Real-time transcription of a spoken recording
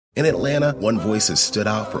In Atlanta, one voice has stood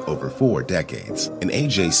out for over 4 decades. An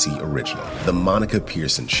AJC original, The Monica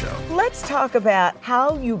Pearson Show. Let's talk about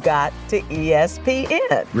how you got to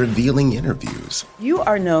ESPN. Revealing interviews. You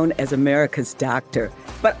are known as America's doctor,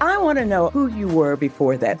 but I want to know who you were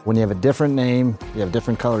before that. When you have a different name, you have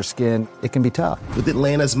different color skin, it can be tough. With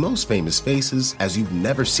Atlanta's most famous faces as you've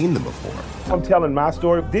never seen them before. I'm telling my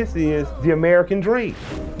story. This is the American dream.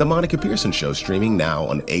 The Monica Pearson Show, streaming now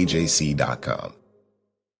on AJC.com.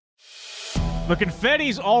 The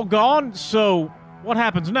confetti's all gone, so what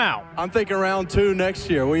happens now? I'm thinking round 2 next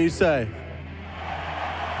year. What do you say?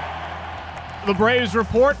 The Braves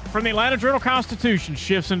report from the Atlanta Journal-Constitution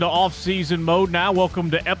shifts into off-season mode now. Welcome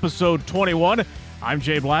to episode 21. I'm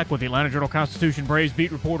Jay Black with the Atlanta Journal-Constitution Braves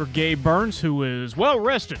beat reporter Gabe Burns, who is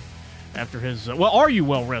well-rested after his are you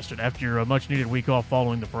well-rested after your much-needed week off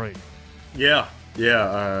following the parade? Yeah,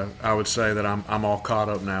 I would say that I'm all caught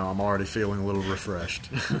up now. I'm already feeling a little refreshed.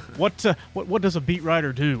 What does a beat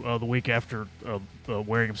writer do the week after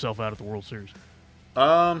wearing himself out at the World Series?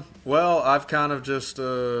 Well, I've kind of just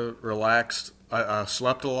relaxed. I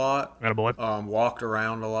slept a lot. Attaboy. Walked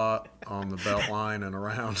around a lot on the belt line and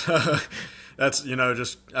around. That's,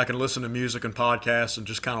 just I can listen to music and podcasts and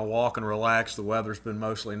just kind of walk and relax. The weather's been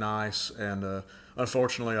mostly nice, and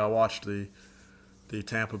unfortunately I watched the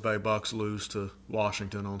Tampa Bay Bucks lose to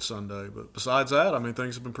Washington on Sunday. But besides that,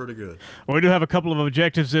 things have been pretty good. Well, we do have a couple of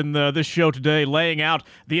objectives in this show today, laying out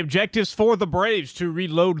the objectives for the Braves to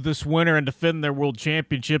reload this winter and defend their world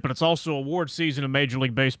championship. And it's also award season in Major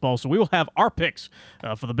League Baseball, so we will have our picks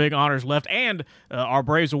for the big honors left and our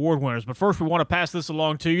Braves award winners. But first, we want to pass this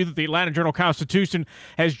along to you that the Atlanta Journal-Constitution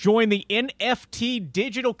has joined the NFT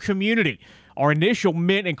digital community. Our initial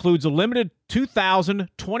mint includes a limited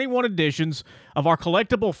 2021 editions of our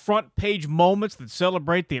collectible front page moments that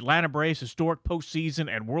celebrate the Atlanta Braves' historic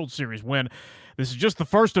postseason and World Series win. This is just the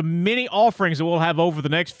first of many offerings that we'll have over the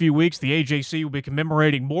next few weeks. The AJC will be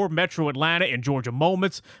commemorating more Metro Atlanta and Georgia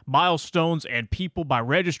moments, milestones, and people by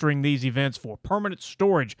registering these events for permanent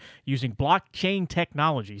storage using blockchain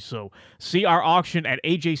technology. So see our auction at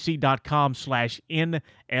ajc.com/NFT.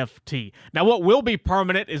 Now, what will be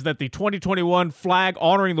permanent is that the 2021 flag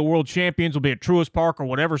honoring the world champions will be at Truist Park or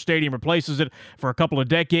whatever stadium replaces it for a couple of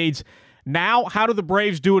decades. Now, how do the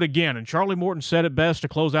Braves do it again? And Charlie Morton said it best to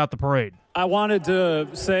close out the parade. I wanted to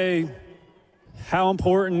say how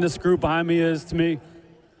important this group behind me is to me.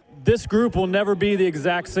 This group will never be the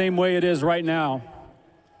exact same way it is right now.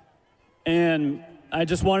 And I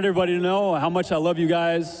just wanted everybody to know how much I love you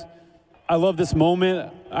guys. I love this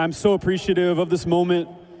moment. I'm so appreciative of this moment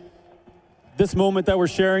that we're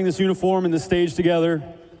sharing this uniform and this stage together,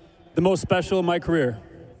 the most special in my career.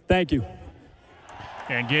 Thank you.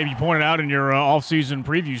 And, Gabe, you pointed out in your off-season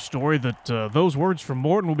preview story that those words from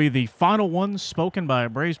Morton will be the final ones spoken by a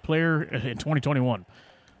Braves player in 2021.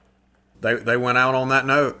 They went out on that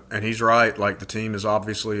note, and he's right. Like, the team is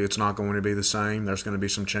obviously, it's not going to be the same. There's going to be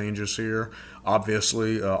some changes here.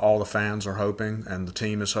 Obviously, all the fans are hoping, and the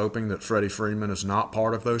team is hoping that Freddie Freeman is not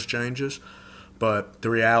part of those changes. But the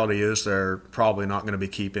reality is they're probably not going to be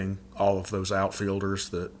keeping all of those outfielders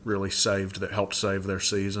that really helped save their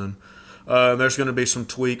season. There's going to be some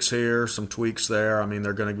tweaks here, some tweaks there.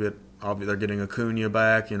 They're getting Acuna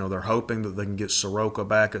back. They're hoping that they can get Soroka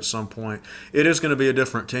back at some point. It is going to be a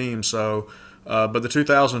different team. So, but the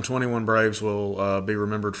 2021 Braves will be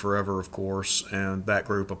remembered forever, of course, and that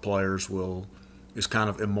group of players is kind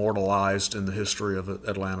of immortalized in the history of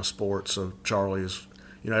Atlanta sports. So Charlie is.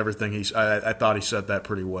 Everything I thought he said that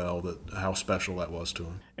pretty well, that how special that was to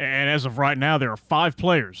him. And as of right now, there are 5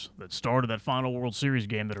 players that started that final World Series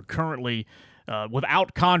game that are currently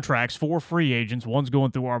without contracts, 4 free agents. One's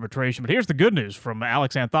going through arbitration. But here's the good news from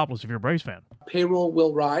Alex Anthopoulos, if you're a Braves fan. Payroll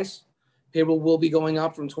will rise. Payroll will be going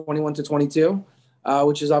up from 21 to 22,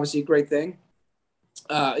 which is obviously a great thing.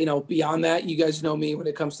 Beyond that, you guys know me when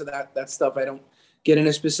it comes to that stuff. I don't get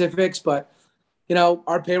into specifics, but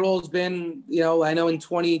our payroll has been, I know in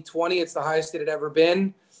 2020, it's the highest it had ever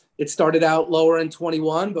been. It started out lower in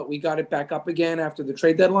 21, but we got it back up again after the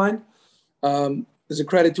trade deadline. There's a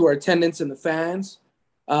credit to our attendance and the fans.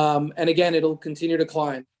 And again, it'll continue to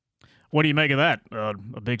climb. What do you make of that? A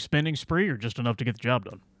big spending spree or just enough to get the job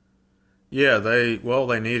done? Yeah, they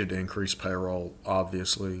needed to increase payroll,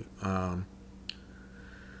 obviously.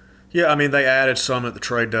 They added some at the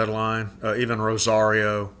trade deadline. Even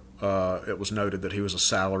Rosario. It was noted that he was a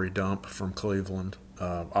salary dump from Cleveland.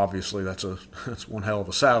 Obviously, that's one hell of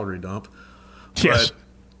a salary dump. Yes.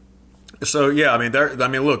 But, so they're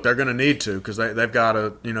going to need to because they've got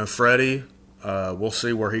Freddie. We'll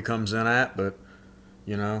see where he comes in at, but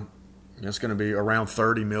it's going to be around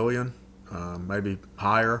 $30 million maybe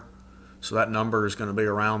higher. So that number is going to be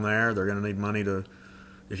around there. They're going to need money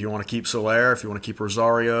if you want to keep Soler, if you want to keep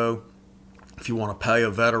Rosario, if you want to pay a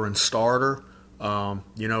veteran starter.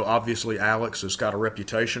 Obviously Alex has got a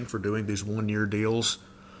reputation for doing these one-year deals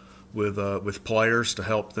with players to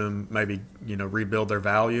help them maybe rebuild their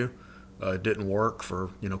value. It didn't work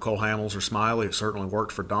for Cole Hamels or Smiley. It certainly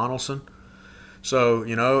worked for Donaldson. So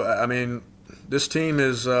this team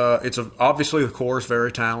is obviously the core is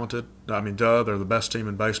very talented. They're the best team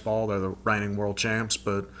in baseball. They're the reigning world champs,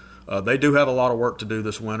 but they do have a lot of work to do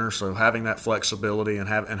this winter. So having that flexibility and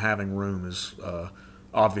having room is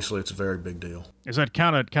obviously it's a very big deal. Is that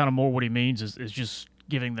kind of more what he means? Is just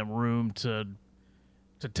giving them room to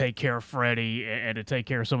take care of Freddie and to take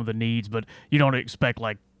care of some of the needs, but you don't expect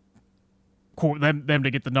like them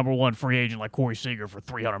to get the number one free agent like Corey Seager for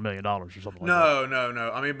 $300 million or something like that.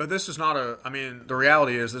 No. But this is not the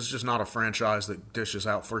reality is this is just not a franchise that dishes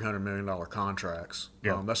out $300 million contracts.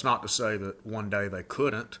 Yeah. That's not to say that one day they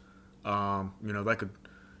couldn't. They could,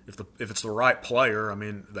 if it's the right player,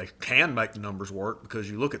 they can make the numbers work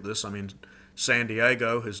because you look at this, San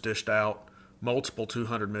Diego has dished out multiple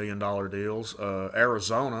 $200 million deals.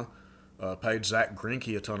 Arizona paid Zach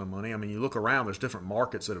Greinke a ton of money. You look around, there's different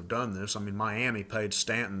markets that have done this. Miami paid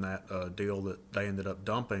Stanton that deal that they ended up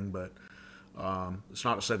dumping, but it's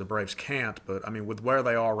not to say the Braves can't. But, with where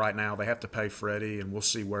they are right now, they have to pay Freddie, and we'll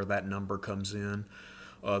see where that number comes in.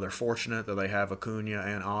 They're fortunate that they have Acuna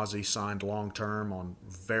and Ozzie signed long-term on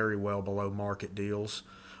very well below market deals.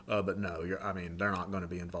 But no, they're not going to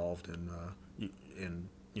be involved in a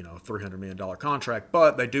 $300 million contract.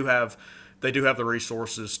 But they do have the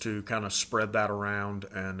resources to kind of spread that around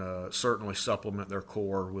and certainly supplement their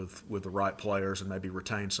core with the right players and maybe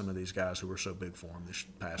retain some of these guys who were so big for them this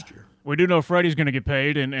past year. We do know Freddie's going to get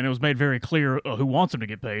paid, and it was made very clear who wants him to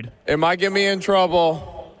get paid. It might get me in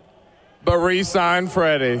trouble, but re-sign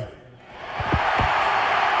Freddie.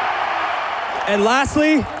 And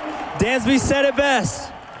lastly, Dansby said it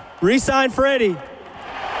best. Re-sign Freddie.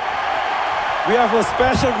 We have a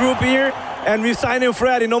special group here, and we're signing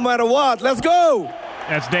Freddie no matter what. Let's go!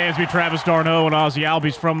 That's Dansby, Travis d'Arnaud, and Ozzie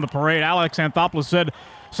Albies from the parade. Alex Anthopoulos said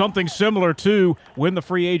something similar to when the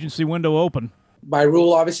free agency window opened. By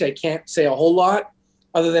rule, obviously, I can't say a whole lot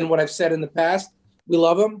other than what I've said in the past. We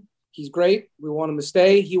love him. He's great. We want him to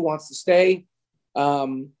stay. He wants to stay.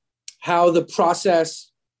 How the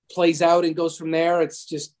process plays out and goes from there, it's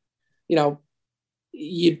just,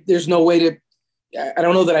 there's no way to – I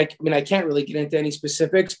don't know that I can't really get into any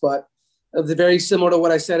specifics, but very similar to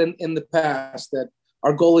what I said in the past, that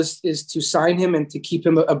our goal is to sign him and to keep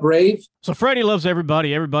him a Brave. So Freddie loves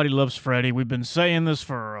everybody. Everybody loves Freddie. We've been saying this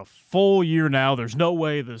for a full year now. There's no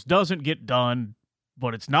way this doesn't get done,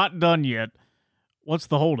 but it's not done yet. What's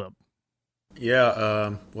the holdup?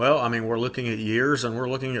 Yeah, we're looking at years and we're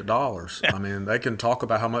looking at dollars. They can talk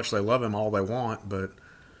about how much they love him all they want, but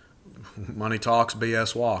money talks,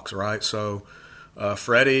 BS walks, right? So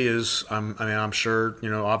Freddie is, I'm sure,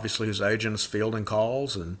 obviously his agent is fielding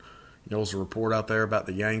calls, and there's a report out there about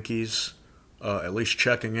the Yankees at least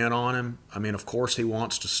checking in on him. Of course he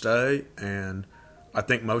wants to stay, and I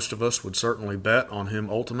think most of us would certainly bet on him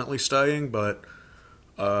ultimately staying, but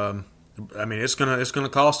it's gonna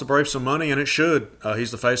cost the Braves some money, and it should.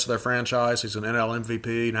 He's the face of their franchise. He's an NL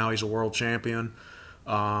MVP. Now he's a world champion.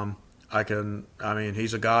 He's a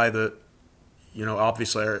guy that,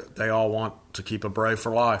 obviously they all want to keep a Brave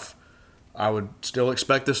for life. I would still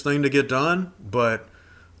expect this thing to get done, but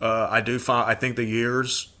I think the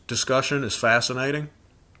years discussion is fascinating.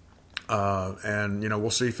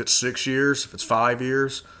 We'll see if it's 6 years, if it's 5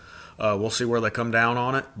 years. We'll see where they come down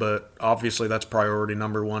on it, but obviously that's priority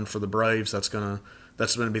number one for the Braves. That's gonna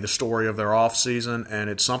be the story of their offseason, and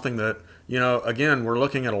it's something that, again, we're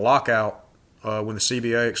looking at a lockout when the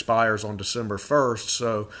CBA expires on December 1st.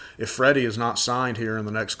 So if Freddie is not signed here in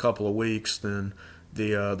the next couple of weeks, then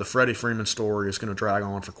the Freddie Freeman story is going to drag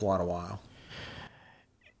on for quite a while.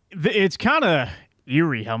 It's kind of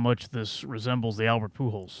eerie how much this resembles the Albert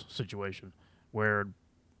Pujols situation, where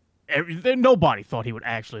nobody thought he would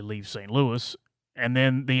actually leave St. Louis, and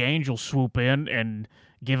then the Angels swoop in and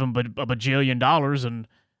give him a bajillion dollars, and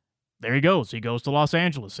there he goes. He goes to Los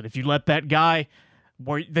Angeles. And if you let that guy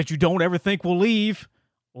that you don't ever think will leave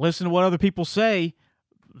listen to what other people say,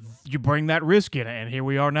 you bring that risk in, and here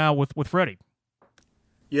we are now with Freddie.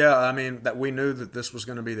 Yeah, that we knew that this was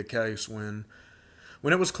going to be the case when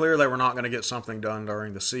it was clear they were not going to get something done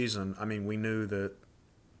during the season. We knew that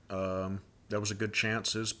there was a good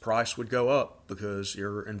chance his price would go up because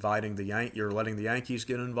you're letting the Yankees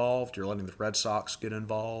get involved, you're letting the Red Sox get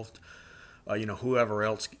involved, whoever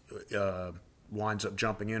else winds up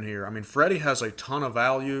jumping in here. I mean, Freddie has a ton of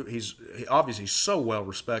value. He's obviously so well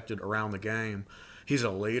respected around the game. He's a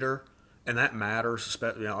leader, and that matters.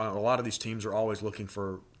 A lot of these teams are always looking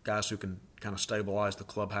for guys who can kind of stabilize the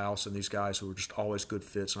clubhouse, and these guys who are just always good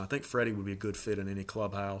fits. And I think Freddie would be a good fit in any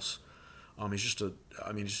clubhouse. He's just a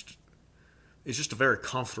very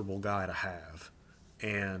comfortable guy to have.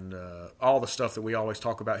 And all the stuff that we always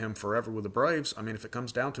talk about him forever with the Braves, I mean, if it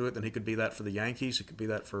comes down to it, then he could be that for the Yankees. He could be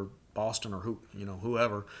that for Boston or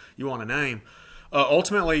whoever you want to name.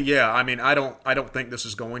 Ultimately, yeah, I mean, I don't think this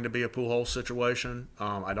is going to be a Pujols situation.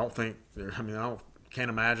 I can't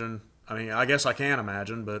imagine. I mean, I guess I can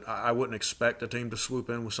imagine, but I wouldn't expect a team to swoop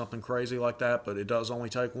in with something crazy like that. But it does only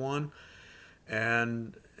take one,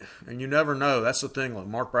 and you never know. That's the thing. Like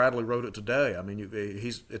Mark Bradley wrote it today. I mean,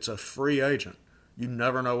 it's a free agent. You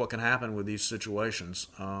never know what can happen with these situations.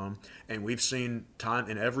 And we've seen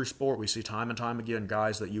in every sport, we see time and time again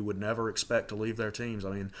guys that you would never expect to leave their teams.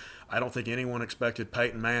 I mean, I don't think anyone expected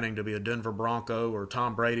Peyton Manning to be a Denver Bronco or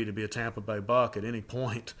Tom Brady to be a Tampa Bay Buck at any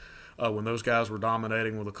point when those guys were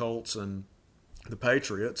dominating with the Colts and the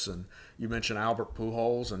Patriots. And you mentioned Albert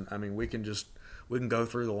Pujols, and I mean, we can go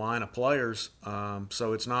through the line of players.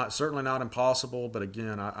 So it's certainly not impossible, but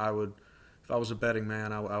again, I would. If I was a betting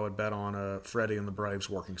man, I would bet on Freddie and the Braves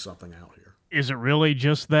working something out here. Is it really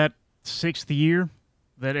just that 6th year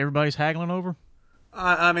that everybody's haggling over?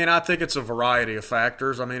 I mean, I think it's a variety of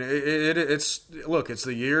factors. I mean, it's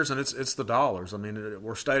the years and it's the dollars. I mean,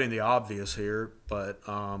 we're stating the obvious here, but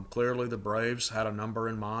clearly the Braves had a number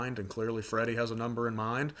in mind, and clearly Freddie has a number in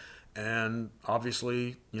mind, and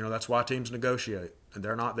obviously, that's why teams negotiate. And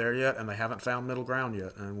they're not there yet, and they haven't found middle ground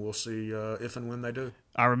yet, and we'll see if and when they do.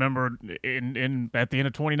 I remember at the end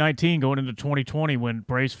of 2019, going into 2020, when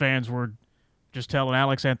Braves fans were just telling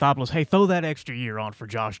Alex Anthopoulos, "Hey, throw that extra year on for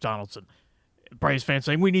Josh Donaldson." Braves fans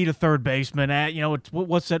saying, "We need a third baseman."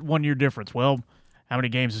 What's that 1 year difference? Well, how many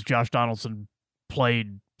games has Josh Donaldson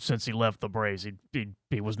played since he left the Braves?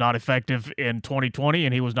 He was not effective in 2020,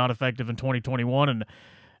 and he was not effective in 2021, and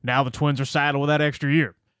now the Twins are saddled with that extra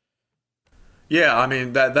year. Yeah, I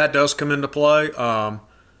mean, that does come into play.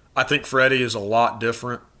 I think Freddie is a lot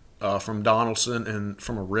different from Donaldson and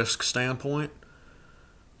from a risk standpoint.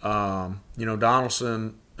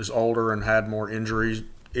 Donaldson is older and had more injury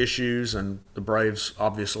issues, and the Braves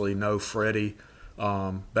obviously know Freddie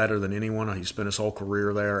better than anyone. He spent his whole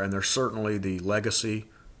career there, and there's certainly the legacy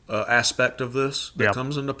aspect of this that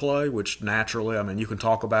comes into play, which naturally, I mean, you can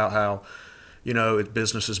talk about how,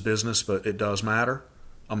 business is business, but it does matter.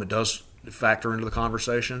 It does factor into the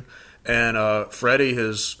conversation. And Freddie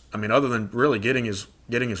has, other than really getting his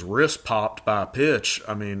wrist popped by a pitch,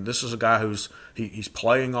 this is a guy he's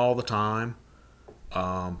playing all the time.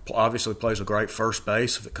 Obviously plays a great first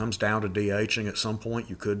base. If it comes down to DHing at some point,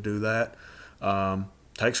 you could do that.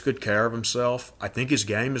 Takes good care of himself. I think his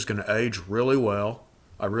game is going to age really well.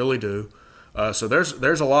 I really do. So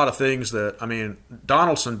there's a lot of things that,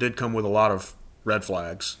 Donaldson did come with a lot of red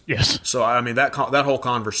flags. Yes. So, that whole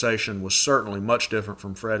conversation was certainly much different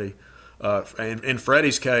from Freddie. In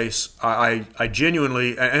Freddie's case, I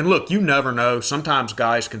genuinely – and look, you never know. Sometimes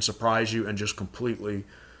guys can surprise you and just completely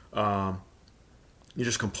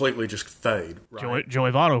just fade. Right?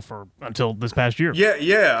 Joey Votto until this past year. Yeah.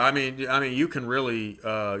 You can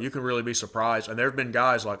really be surprised. And there have been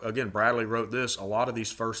guys like, again, Bradley wrote this, a lot of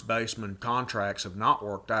these first baseman contracts have not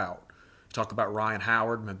worked out. Talk about Ryan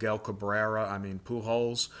Howard, Miguel Cabrera,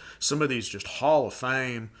 Pujols, some of these just Hall of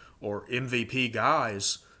Fame or MVP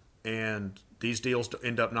guys, and these deals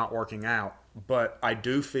end up not working out. But I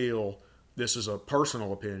do feel, this is a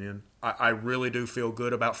personal opinion, I really do feel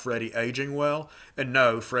good about Freddie aging well. And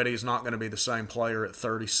no, Freddie is not going to be the same player at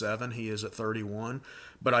 37 he is at 31.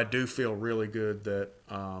 But I do feel really good that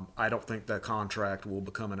I don't think that contract will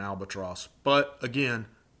become an albatross. But again,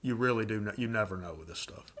 you really do, you never know with this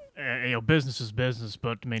stuff. Business is business,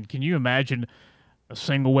 but can you imagine a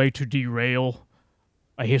single way to derail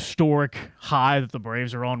a historic high that the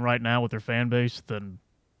Braves are on right now with their fan base than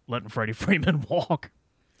letting Freddie Freeman walk?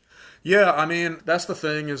 Yeah, that's the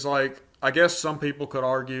thing is, I guess some people could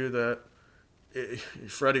argue that if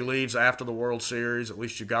Freddie leaves after the World Series, at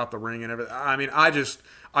least you got the ring and everything.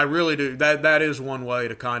 I really do. That is one way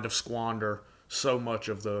to kind of squander so much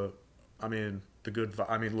of the good.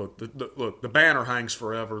 Look, the banner hangs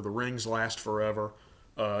forever. The rings last forever.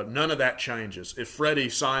 None of that changes. If Freddie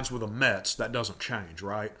signs with the Mets, that doesn't change,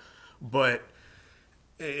 right? But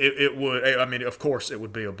it would. Of course, it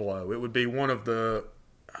would be a blow. It would be one of the.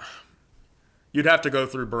 You'd have to go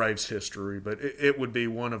through Braves history, but it would be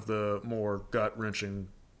one of the more gut-wrenching,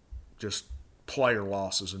 just player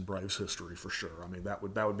losses in Braves history for sure. I mean, that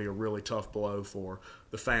would be a really tough blow for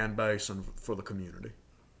the fan base and for the community.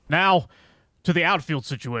 Now to the outfield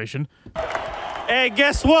situation. Hey,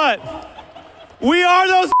 guess what? We are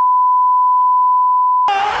those.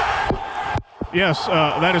 Yes,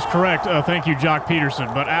 that is correct. Thank you, Jock Peterson.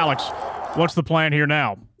 But Alex, what's the plan here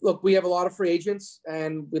now? Look, we have a lot of free agents,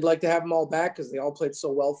 and we'd like to have them all back because they all played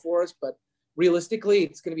so well for us. But realistically,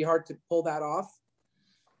 it's going to be hard to pull that off.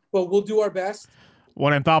 But we'll do our best.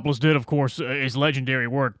 What Anthopoulos did, of course, is legendary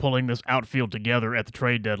work pulling this outfield together at the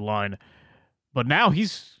trade deadline. But now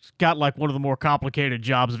he's got like one of the more complicated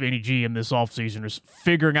jobs of any GM this offseason, is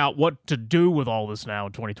figuring out what to do with all this now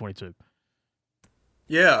in 2022.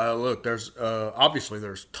 Yeah, look, there's obviously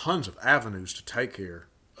there's tons of avenues to take here.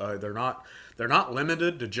 They're not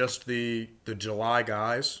limited to just the July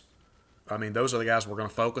guys. I mean, those are the guys we're going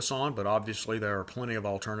to focus on, but obviously there are plenty of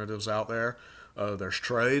alternatives out there. There's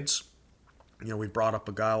trades. You know, we brought up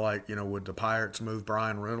a guy like, you know, would the Pirates move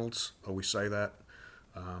Brian Reynolds? We say that.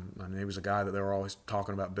 I mean, he was a guy that they were always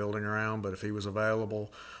talking about building around, but if he was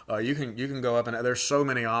available, you can go up, and there's so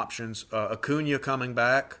many options. Acuna coming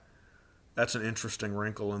back, that's an interesting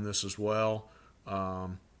wrinkle in this as well.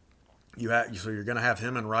 So you're going to have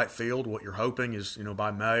him in right field. What you're hoping is, you know,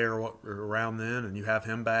 by May or around then, and you have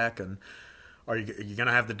him back. And are you going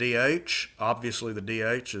to have the DH? Obviously, the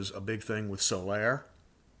DH is a big thing with Soler.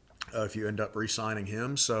 If you end up re-signing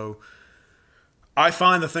him, so I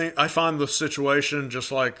find the situation,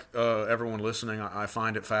 just like everyone listening, I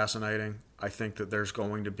find it fascinating. I think that there's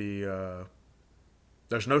going to be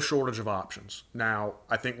there's no shortage of options. Now,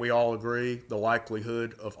 I think we all agree the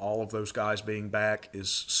likelihood of all of those guys being back is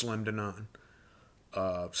slim to none.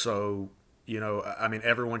 So, you know, I mean,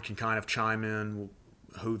 everyone can kind of chime in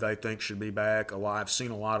who they think should be back. I've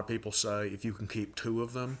seen a lot of people say if you can keep two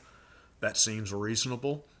of them, that seems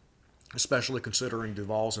reasonable, especially considering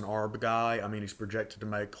Duvall's an ARB guy. I mean, he's projected to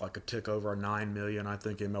make like a tick over $9 million. I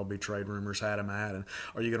think MLB Trade Rumors had him at. And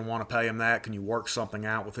are you going to want to pay him that? Can you work something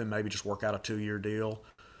out with him? Maybe just work out a 2-year deal.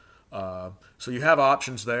 So you have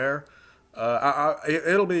options there.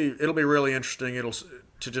 It'll be really interesting.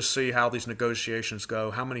 To just see how these negotiations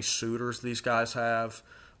go, how many suitors these guys have,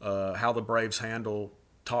 how the Braves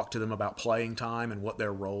talk to them about playing time and what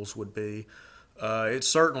their roles would be. It's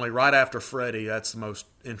certainly right after Freddie. That's the most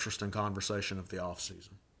interesting conversation of the offseason.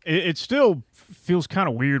 It still feels kind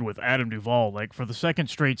of weird with Adam Duvall. Like, for the second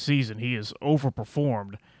straight season, he has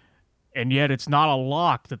overperformed, and yet it's not a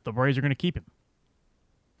lock that the Braves are going to keep him.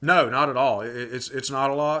 No, not at all. It's not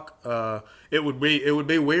a lock. It would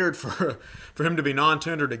be weird for him to be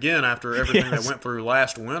non-tendered again after everything they went through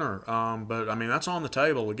last winter. But I mean, that's on the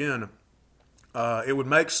table again. It would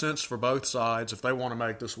make sense for both sides if they want to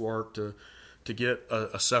make this work to get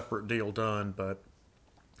a separate deal done, but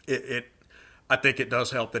I think it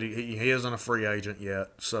does help that he isn't a free agent yet,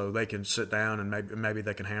 so they can sit down and maybe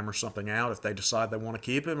they can hammer something out if they decide they want to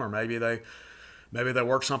keep him, or maybe they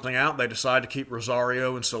work something out. They decide to keep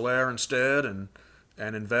Rosario and Soler instead, and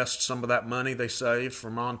invest some of that money they saved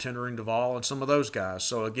from non-tendering Duvall and some of those guys.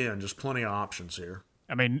 So again, just plenty of options here.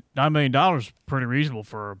 I mean, $9 million is pretty reasonable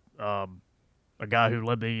for a guy who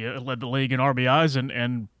led the league in RBIs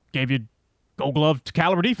and gave you Gold Glove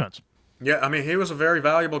caliber defense. Yeah, I mean, he was a very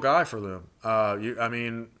valuable guy for them. I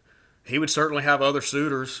mean, he would certainly have other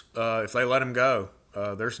suitors if they let him go.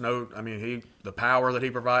 The power that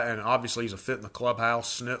he provides, and obviously he's a fit in the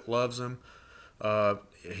clubhouse. Snit loves him.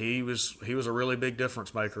 He was a really big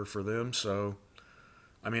difference maker for them. So,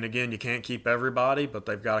 I mean, again, you can't keep everybody, but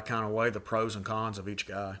they've got to kind of weigh the pros and cons of each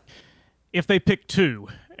guy. If they pick two,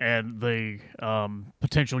 and the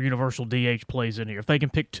potential universal DH plays in here, if they can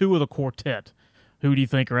pick two of the quartet, who do you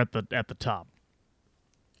think are at the top?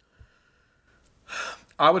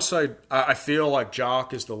 I would say I feel like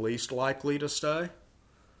Jock is the least likely to stay.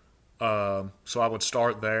 So I would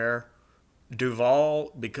start there.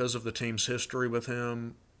 Duvall, because of the team's history with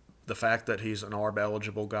him, the fact that he's an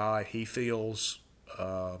ARB-eligible guy, he feels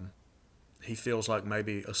like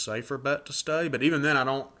maybe a safer bet to stay. But even then,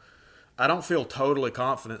 I don't feel totally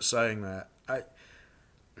confident saying that.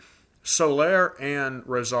 Soler and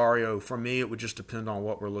Rosario, for me, it would just depend on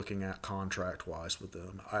what we're looking at contract-wise with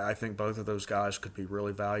them. I think both of those guys could be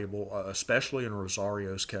really valuable, especially in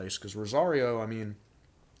Rosario's case, because Rosario, I mean,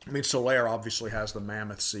 Soler obviously has the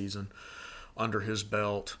mammoth season under his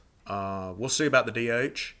belt. We'll see about the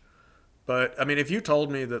DH. But, I mean, if you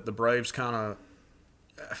told me that the Braves kind of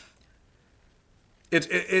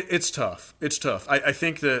it's tough. It's tough. I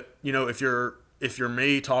think that, you know, if you're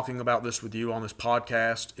me talking about this with you on this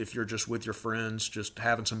podcast, if you're just with your friends, just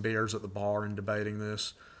having some beers at the bar and debating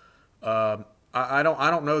this, I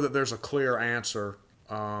don't know that there's a clear answer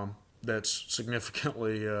that's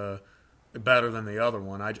significantly better than the other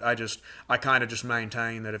one. I kind of just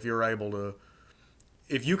maintain that if you're able to,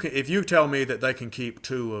 if you tell me that they can keep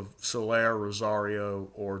two of Soler, Rosario,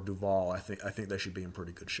 or Duvall, I think they should be in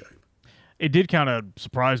pretty good shape. It did kind of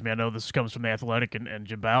surprise me. I know this comes from The Athletic and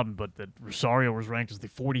Jim Bowden, but that Rosario was ranked as the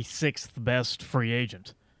 46th best free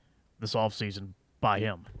agent this offseason by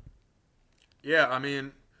him. Yeah, I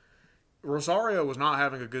mean, Rosario was not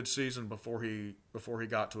having a good season before he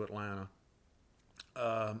got to Atlanta.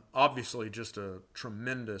 Obviously, just a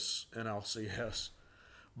tremendous NLCS,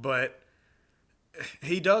 but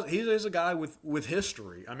he is a guy with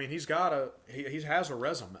history. I mean, he has a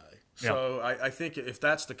resume. So I think if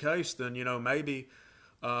that's the case, then maybe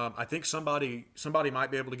I think somebody might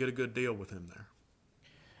be able to get a good deal with him there.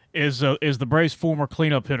 Is the Braves' former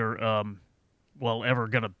cleanup hitter ever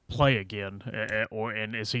going to play again,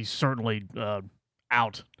 and is he certainly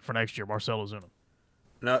out for next year, Marcell Ozuna?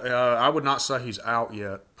 No, I would not say he's out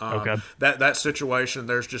yet. Okay. That situation,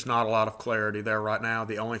 there's just not a lot of clarity there right now.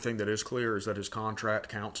 The only thing that is clear is that his contract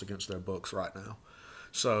counts against their books right now.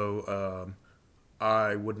 So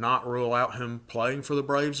I would not rule out him playing for the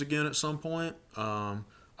Braves again at some point.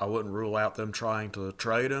 I wouldn't rule out them trying to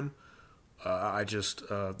trade him. I just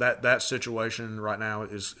that situation right now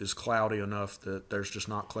is cloudy enough that there's just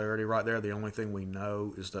not clarity right there. The only thing we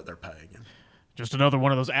know is that they're paying him. Just another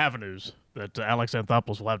one of those avenues that Alex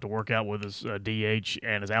Anthopoulos will have to work out with his DH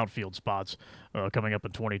and his outfield spots coming up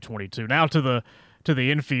in 2022. Now to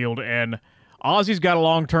the infield, and Ozzy's got a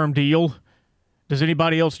long-term deal. Does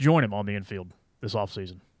anybody else join him on the infield this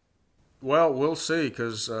offseason? Well, we'll see,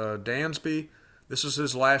 because Dansby, this is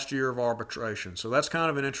his last year of arbitration. So that's kind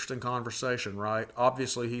of an interesting conversation, right?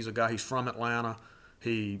 Obviously, he's a guy, he's from Atlanta.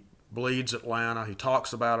 He bleeds Atlanta. He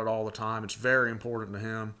talks about it all the time. It's very important to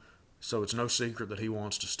him. So it's no secret that he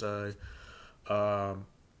wants to stay.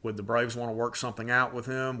 Would the Braves want to work something out with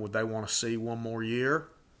him? Would they want to see one more year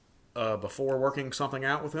before working something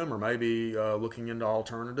out with him, or maybe looking into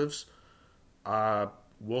alternatives?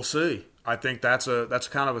 We'll see. I think that's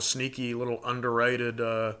kind of a sneaky little underrated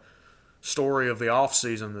story of the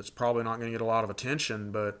offseason that's probably not going to get a lot of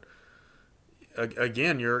attention. But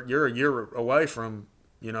again, you're a year away from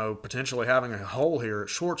potentially having a hole here at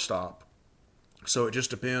shortstop. So it just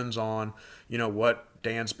depends on, what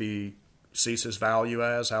Dansby sees his value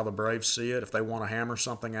as, how the Braves see it, if they want to hammer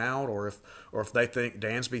something out, or if they think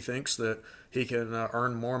Dansby thinks that he can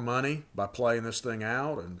earn more money by playing this thing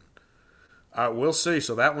out, and we'll see.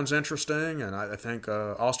 So that one's interesting, and I think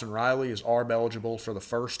Austin Riley is ARB eligible for the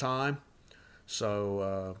first time.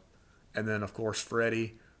 So, and then of course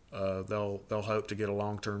Freddie, they'll hope to get a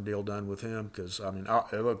long-term deal done with him because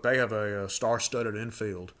look, they have a star-studded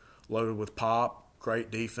infield. Loaded with pop,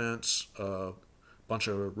 great defense, a bunch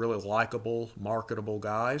of really likable, marketable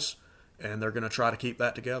guys, and they're going to try to keep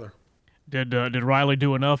that together. Did Riley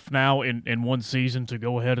do enough now in one season to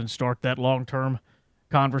go ahead and start that long-term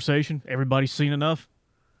conversation? Everybody's seen enough?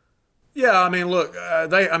 Yeah, I mean, look,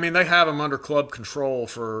 they have him under club control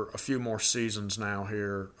for a few more seasons now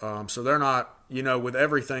here, so they're not, with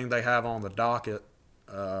everything they have on the docket.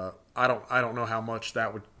 I don't know how much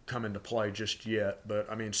that would come into play just yet,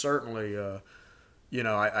 but I mean certainly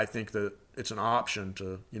I think that it's an option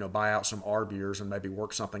to buy out some arbiers and maybe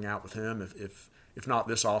work something out with him if not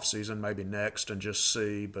this offseason, maybe next, and just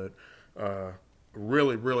see. But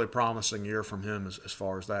really promising year from him as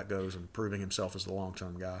far as that goes, and proving himself as the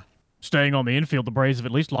long-term guy. Staying on the infield, the Braves have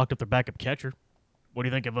at least locked up their backup catcher. What do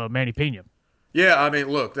you think of Manny Pena? Yeah, I mean,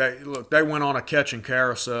 they went on a catching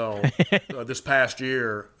carousel this past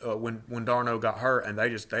year when Darno got hurt, and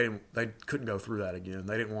they couldn't go through that again.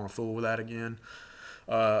 They didn't want to fool with that again.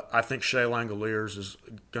 I think Shea Langoliers is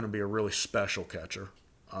going to be a really special catcher,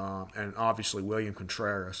 and obviously William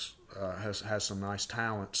Contreras has some nice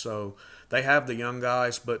talent. So they have the young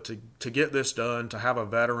guys, but to get this done, to have a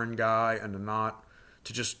veteran guy, and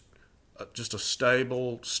to just a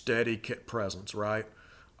stable, steady presence, right?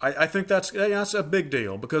 I think that's a big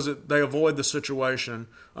deal because they avoid the situation,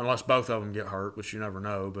 unless both of them get hurt, which you never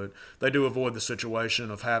know, but they do avoid the situation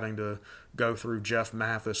of having to go through Jeff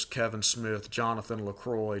Mathis, Kevin Smith, Jonathan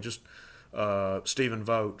LaCroix, just Stephen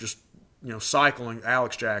Vogt, just cycling,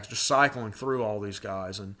 Alex Jacks, just cycling through all these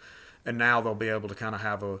guys, and now they'll be able to kind of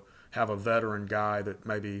have a veteran guy that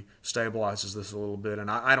maybe stabilizes this a little bit. And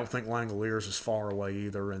I don't think Langoliers is far away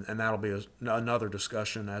either, and that'll be another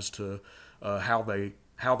discussion as to how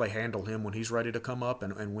they handle him when he's ready to come up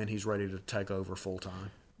and when he's ready to take over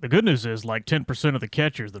full-time. The good news is 10% of the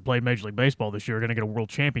catchers that played Major League Baseball this year are going to get a World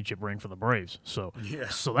Championship ring for the Braves. So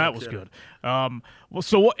that was good.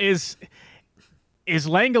 So what is Is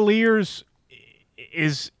Langoliers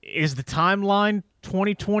is the timeline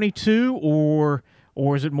 2022 or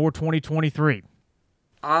is it more 2023?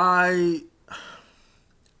 My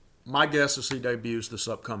guess is he debuts this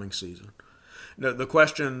upcoming season. The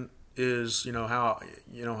question is, how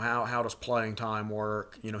does playing time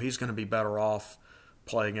work? He's going to be better off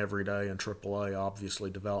playing every day in AAA, obviously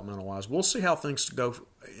developmental wise. We'll see how things go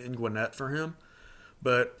in Gwinnett for him,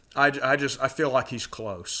 but I feel like he's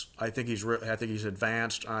close. I think he's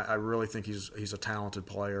advanced. I really think he's a talented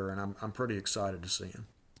player, and I'm pretty excited to see him.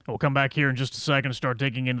 We'll come back here in just a second to start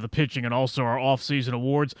digging into the pitching and also our off-season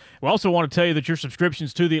awards. We also want to tell you that your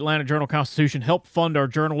subscriptions to the Atlanta Journal-Constitution help fund our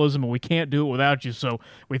journalism, and we can't do it without you, so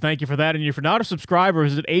we thank you for that. And if you're not a subscriber,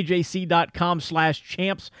 visit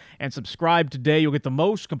ajc.com/champs and subscribe today. You'll get the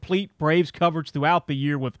most complete Braves coverage throughout the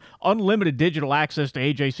year with unlimited digital access to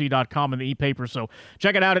ajc.com and the e-paper, so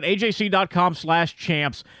check it out at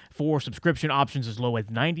ajc.com/champs for subscription options as low as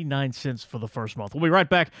 99 cents for the first month. We'll be right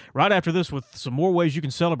back right after this with some more ways you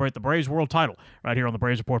can celebrate the Braves World title right here on the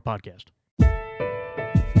Braves Report podcast.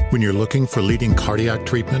 When you're looking for leading cardiac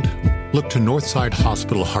treatment, look to Northside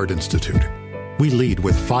Hospital Heart Institute. We lead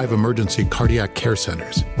with 5 emergency cardiac care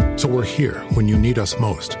centers, so we're here when you need us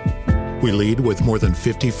most. We lead with more than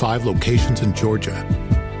 55 locations in Georgia.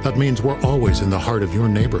 That means we're always in the heart of your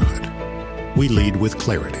neighborhood. We lead with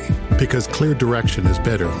clarity, because clear direction is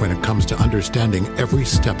better when it comes to understanding every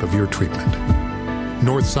step of your treatment.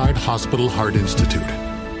 Northside Hospital Heart Institute.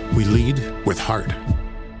 We lead with heart.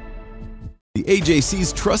 The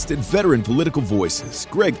AJC's trusted veteran political voices,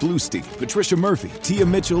 Greg Bluestein, Patricia Murphy, Tia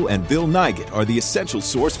Mitchell, and Bill Nygut, are the essential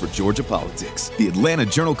source for Georgia politics. The Atlanta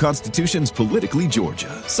Journal-Constitution's Politically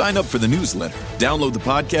Georgia. Sign up for the newsletter, download the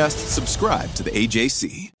podcast, subscribe to the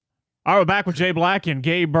AJC. All right, we're back with Jay Black and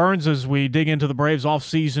Gabe Burns as we dig into the Braves'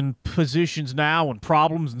 offseason positions now and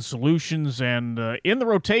problems and solutions. And in the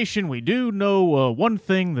rotation, we do know one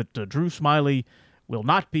thing, that Drew Smyly will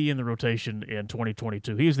not be in the rotation in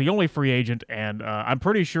 2022. He is the only free agent, and I'm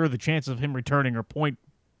pretty sure the chances of him returning are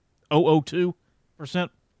 0.002%.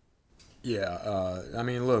 Yeah,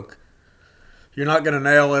 look, you're not going to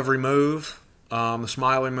nail every move. The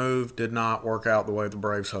Smyly move did not work out the way the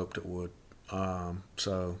Braves hoped it would.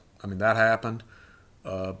 That happened.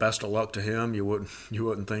 Best of luck to him. You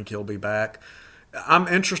wouldn't think he'll be back. I'm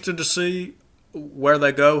interested to see where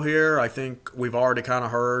they go here. I think we've already kind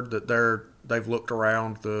of heard that they've looked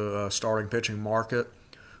around the starting pitching market.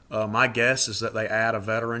 My guess is that they add a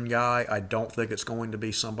veteran guy. I don't think it's going to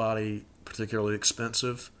be somebody particularly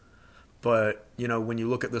expensive. But, when you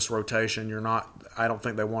look at this rotation, I don't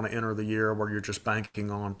think they want to enter the year where you're just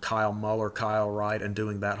banking on Kyle Muller, Kyle Wright, and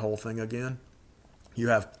doing that whole thing again. You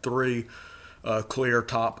have 3 clear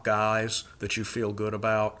top guys that you feel good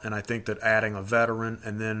about, and I think that adding a veteran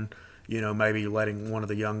and then, maybe letting one of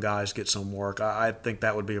the young guys get some work, I think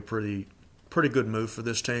that would be a pretty good move for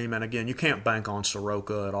this team. And again, you can't bank on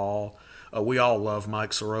Soroka at all. We all love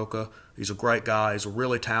Mike Soroka. He's a great guy. He's a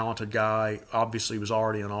really talented guy. Obviously, he was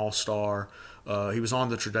already an all-star. He was on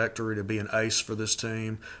the trajectory to be an ace for this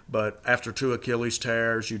team, but after 2 Achilles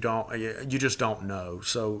tears, you just don't know.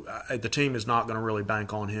 So the team is not going to really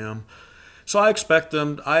bank on him. So I expect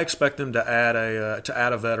them to add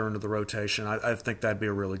a veteran to the rotation. I think that'd be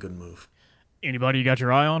a really good move. Anybody you got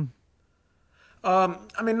your eye on?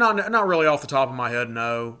 Not really off the top of my head.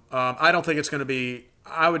 No, I don't think it's going to be.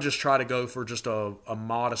 I would just try to go for just a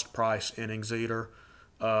modest price innings eater.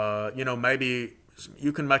 Maybe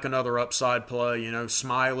you can make another upside play.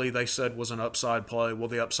 Smyly, they said, was an upside play. Well,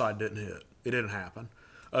 the upside didn't hit. It didn't happen.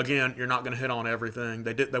 Again, you're not going to hit on everything.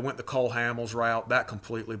 They went the Cole Hamels route. That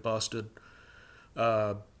completely busted.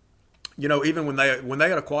 Even when they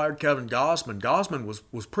had acquired Kevin Gausman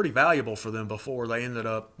was pretty valuable for them before they ended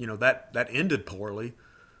up, that ended poorly.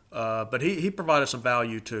 But he provided some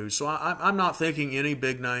value too. So I'm not thinking any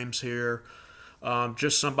big names here.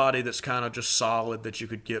 Just somebody that's kind of just solid that you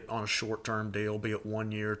could get on a short-term deal, be it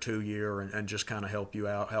 1 year, 2 year, and just kind of help you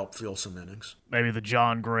out, help fill some innings. Maybe the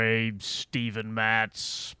John Gray, Steven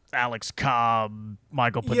Matz, Alex Cobb,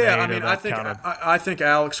 Michael Pineda. Yeah, I think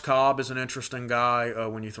Alex Cobb is an interesting guy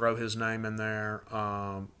when you throw his name in there.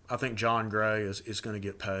 I think John Gray is going to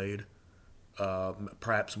get paid,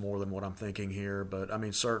 perhaps more than what I'm thinking here. But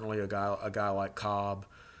certainly a guy like Cobb,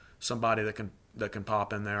 somebody that can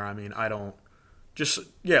pop in there.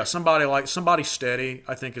 Somebody steady,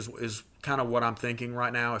 I think is kind of what I'm thinking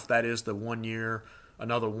right now. If that is the 1 year,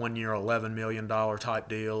 another 1 year, $11 million type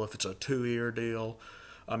deal, if it's a 2-year deal,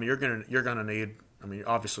 you're gonna need.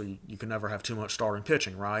 Obviously you can never have too much starting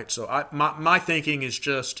pitching, right? So my thinking is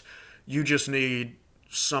you just need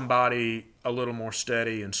somebody a little more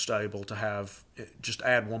steady and stable to have, just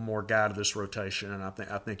add one more guy to this rotation, and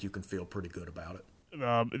I think you can feel pretty good about it.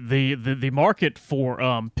 The market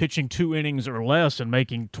for pitching 2 innings or less and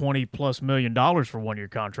making $20+ million for 1-year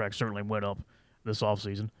contracts certainly went up this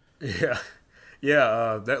offseason. Yeah.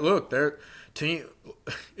 Their team.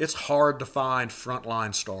 It's hard to find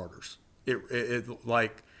frontline starters. It's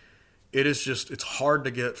hard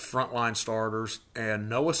to get frontline starters, and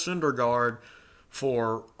Noah Syndergaard,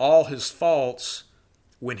 for all his faults,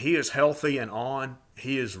 when he is healthy and on,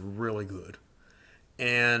 he is really good.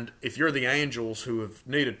 And if you're the Angels, who have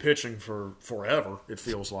needed pitching for forever, it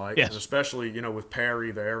feels like, yes. And especially with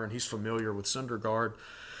Perry there, and he's familiar with Syndergaard,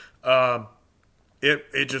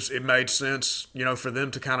 it made sense for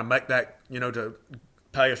them to kind of make that to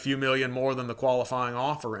pay a few million more than the qualifying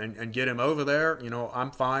offer and get him over there.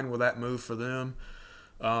 I'm fine with that move for them.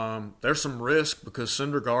 There's some risk because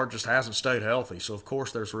Syndergaard just hasn't stayed healthy, so of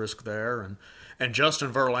course there's risk there. And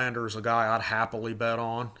Justin Verlander is a guy I'd happily bet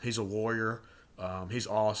on. He's a warrior. He's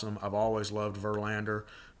awesome. I've always loved Verlander.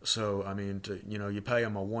 So, I mean, you pay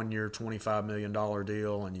him a 1-year, $25 million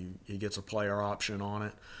deal, and he gets a player option on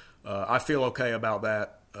it. I feel okay about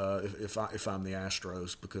that if I'm the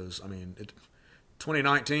Astros, because, I mean,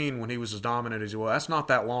 2019, when he was as dominant as he was, that's not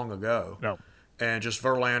that long ago. No. And just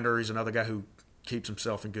Verlander, he's another guy who keeps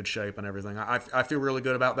himself in good shape and everything. I feel really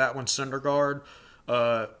good about that one. Syndergaard,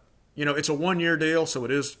 it's a 1-year deal, so it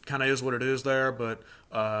is what it is there, but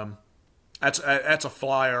that's a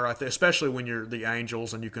flyer, I think, especially when you're the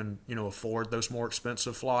Angels and you can afford those more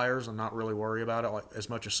expensive flyers and not really worry about it like as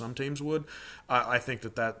much as some teams would. I think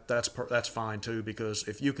that's fine too, because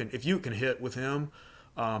if you can hit with him,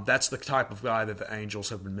 that's the type of guy that the Angels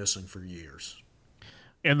have been missing for years.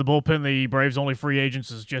 In the bullpen, the Braves' only free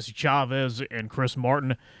agents is Jesse Chavez and Chris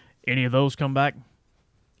Martin. Any of those come back?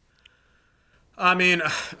 I mean,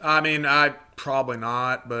 I probably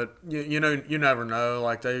not, but you never know.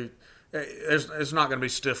 Like there's not going to be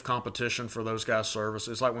stiff competition for those guys' service.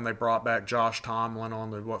 It's like when they brought back Josh Tomlin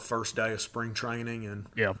on the first day of spring training, and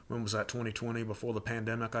when was that, 2020, before the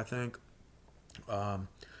pandemic, I think.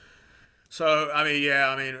 So I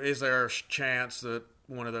mean, is there a chance that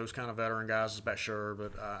one of those kind of veteran guys is back? Sure,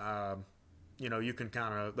 but you can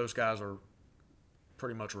those guys are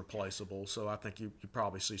pretty much replaceable. So I think you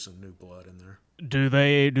probably see some new blood in there. Do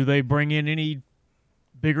they bring in any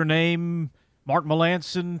bigger name Mark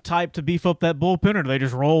Melancon type to beef up that bullpen, or do they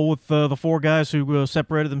just roll with the 4 guys who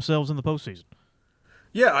separated themselves in the postseason?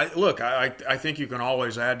 Yeah, I think you can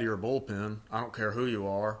always add to your bullpen. I don't care who you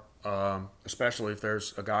are, especially if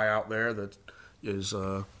there's a guy out there that is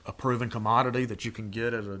a proven commodity that you can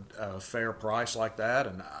get at a fair price like that.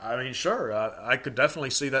 And I mean, sure, I could definitely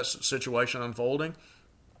see that situation unfolding.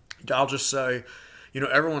 I'll just say,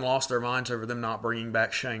 everyone lost their minds over them not bringing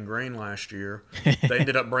back Shane Green last year. They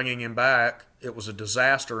ended up bringing him back. It was a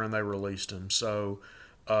disaster, and they released him. So,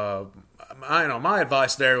 my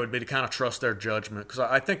advice there would be to kind of trust their judgment, because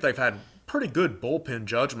I think they've had pretty good bullpen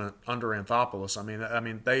judgment under Anthopoulos. I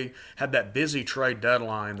mean, they had that busy trade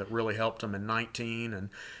deadline that really helped them in 2019. And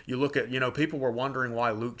you look at, people were wondering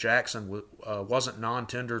why Luke Jackson wasn't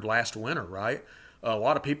non-tendered last winter, right? A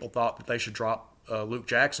lot of people thought that they should drop Luke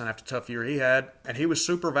Jackson after the tough year he had, and he was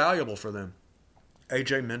super valuable for them.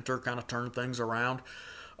 A.J. Minter kind of turned things around,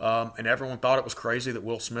 and everyone thought it was crazy that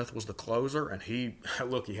Will Smith was the closer, and he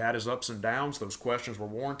had his ups and downs. Those questions were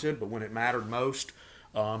warranted, but when it mattered most,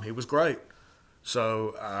 he was great.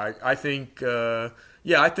 So I think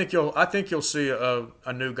you'll see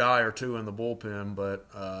a new guy or two in the bullpen, but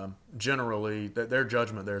generally their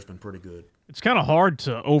judgment there has been pretty good. It's kind of hard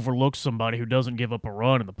to overlook somebody who doesn't give up a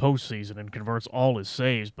run in the postseason and converts all his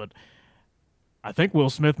saves, but I think Will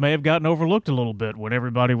Smith may have gotten overlooked a little bit when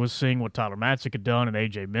everybody was seeing what Tyler Matzik had done and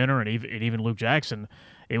A.J. Minter and even Luke Jackson.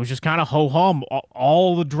 It was just kind of ho-hum,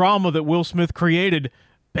 all the drama that Will Smith created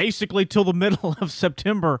basically till the middle of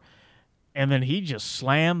September, and then he just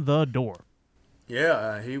slammed the door.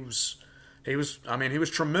 Yeah, he was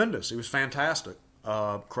tremendous. He was fantastic.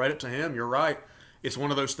 Credit to him. You're right. It's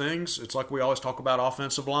one of those things. It's like we always talk about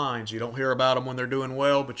offensive lines. You don't hear about them when they're doing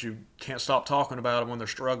well, but you can't stop talking about them when they're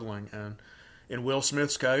struggling. And in Will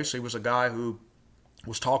Smith's case, he was a guy who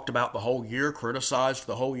was talked about the whole year, criticized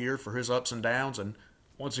the whole year for his ups and downs, and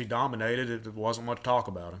once he dominated, it wasn't much talk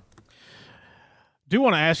about him. Do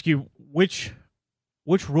want to ask you which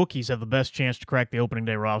rookies have the best chance to crack the opening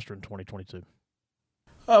day roster in 2022?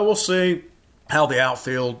 We'll see how the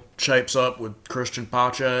outfield shapes up with Christian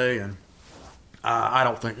Pache, and I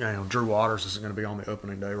don't think Drew Waters isn't going to be on the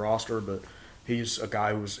opening day roster, but he's a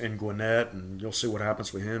guy who's in Gwinnett, and you'll see what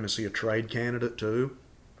happens with him. Is he a trade candidate too?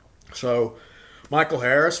 So Michael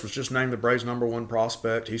Harris was just named the Braves' #1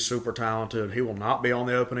 prospect. He's super talented. He will not be on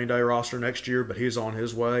the opening day roster next year, but he's on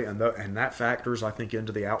his way, and that factors, I think,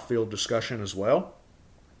 into the outfield discussion as well.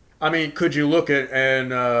 I mean, could you look at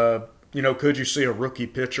could you see a rookie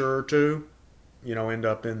pitcher or two, end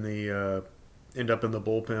up in the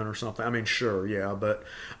bullpen or something? I mean, sure, yeah, but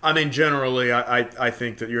I mean, generally, I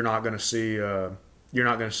think that you're not going to see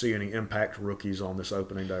any impact rookies on this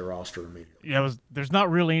opening day roster immediately. Yeah, there's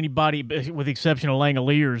not really anybody, with the exception of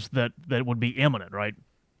Langoliers, that would be imminent, right?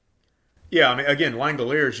 Yeah, I mean, again,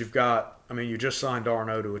 Langoliers, you just signed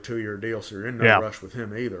d'Arnaud to a 2-year deal, so you're in no rush with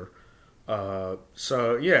him either.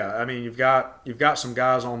 So yeah, I mean, you've got some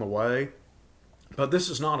guys on the way, but this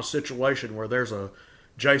is not a situation where there's a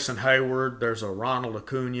Jason Hayward, there's a Ronald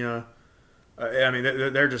Acuna. I mean,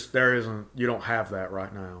 there isn't. You don't have that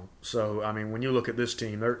right now. So I mean, when you look at this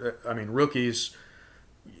team, rookies.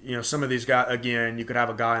 Some of these guys. Again, you could have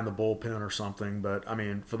a guy in the bullpen or something, but I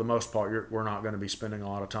mean, for the most part, we're not going to be spending a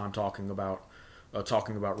lot of time talking about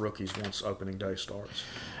rookies once opening day starts.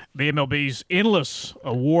 The MLB's endless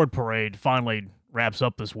award parade finally wraps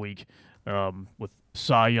up this week with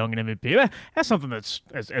Cy Young and MVP. That's something that's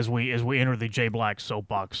as we enter the Jay Black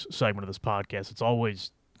soapbox segment of this podcast. It's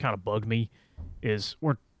always kind of bugged me.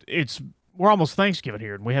 We're almost Thanksgiving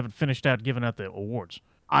here and we haven't finished out giving out the awards.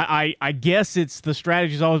 I guess it's the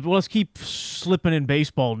strategy is always, well, let's keep slipping in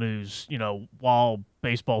baseball news, while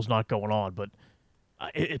baseball's not going on. But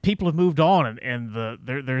people have moved on, and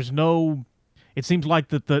there's no. It seems like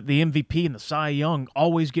that the MVP and the Cy Young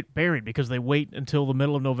always get buried because they wait until the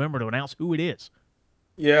middle of November to announce who it is.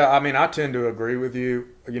 Yeah, I mean, I tend to agree with you.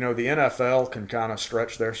 The NFL can kind of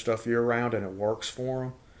stretch their stuff year-round, and it works for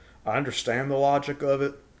them. I understand the logic of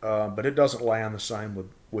it, but it doesn't land the same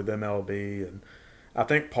with MLB. And I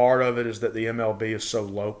think part of it is that the MLB is so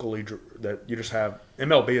locally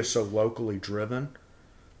driven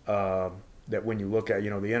that when you look at, the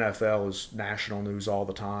NFL is national news all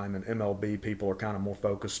the time, and MLB people are kind of more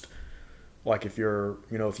focused. Like if you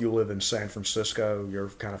live in San Francisco, you're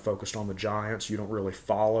kind of focused on the Giants. You don't really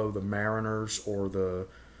follow the Mariners or the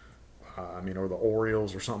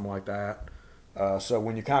Orioles or something like that. So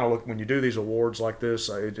when you do these awards like this,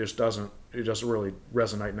 it doesn't really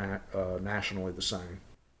resonate nationally the same.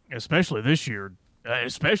 Especially this year,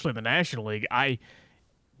 especially in the National League.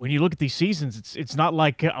 When you look at these seasons, it's not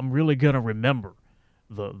like I'm really gonna remember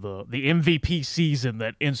the MVP season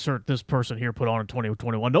that insert this person here put on in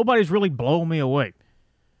 2021. Nobody's really blowing me away.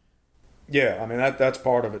 Yeah, I mean that's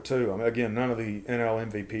part of it too. I mean, again, none of the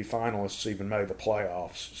NL MVP finalists even made the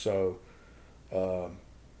playoffs. So,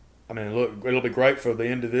 look, it'll be great for the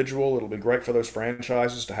individual. It'll be great for those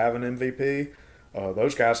franchises to have an MVP.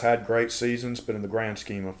 Those guys had great seasons, but in the grand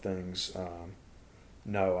scheme of things,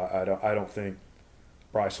 no, I don't think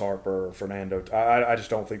Bryce Harper or Fernando. I just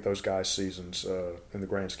don't think those guys' seasons, in the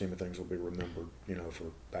grand scheme of things, will be remembered, for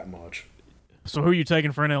that much. So who are you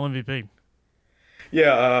taking for NL MVP?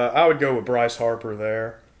 Yeah, I would go with Bryce Harper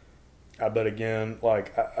there. But again,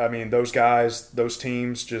 those guys, those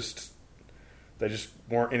teams they just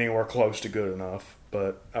weren't anywhere close to good enough.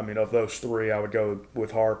 But, of those three, I would go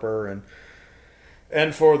with Harper.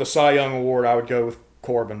 And for the Cy Young Award, I would go with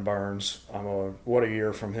Corbin Burns. What a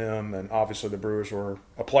year from him. And obviously the Brewers were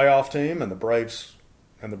a playoff team, and the Braves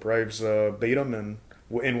beat them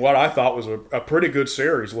in what I thought was a pretty good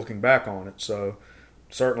series looking back on it. So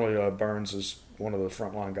certainly Burns is one of the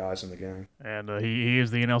frontline guys in the game. And he is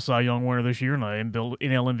the NL Cy Young winner this year, and the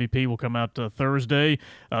NL MVP will come out Thursday.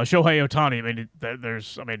 Shohei Ohtani,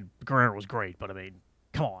 Guerrero was great, but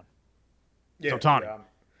come on. Yeah, it's Ohtani. Yeah.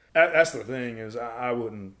 That's the thing is I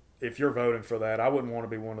wouldn't, if you're voting for that, I wouldn't want to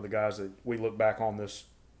be one of the guys that we look back on this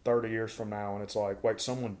 30 years from now and it's like, wait,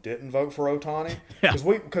 someone didn't vote for Ohtani?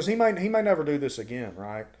 Because he may never do this again,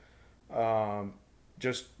 right?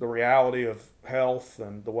 Just the reality of health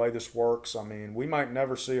and the way this works. We might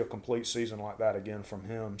never see a complete season like that again from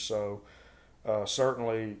him. So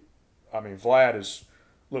certainly, Vlad's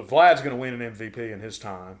going to win an MVP in his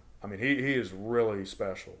time. He is really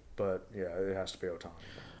special, but yeah, it has to be Ohtani.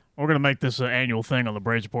 We're going to make this an annual thing on the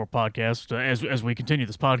Braves Report podcast as we continue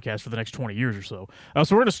this podcast for the next 20 years or so.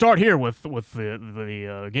 So we're going to start here with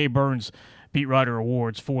the Gabe Burns Beat Writer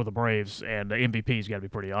Awards for the Braves, and the MVP's got to be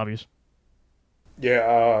pretty obvious.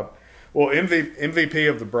 Yeah, MVP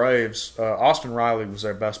of the Braves, Austin Riley was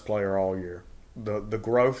their best player all year. The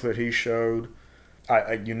growth that he showed,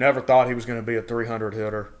 you never thought he was going to be a 300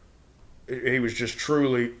 hitter. He was just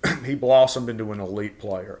truly, he blossomed into an elite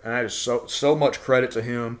player. And that is so much credit to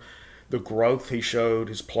him. The growth he showed,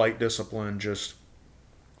 his plate discipline, just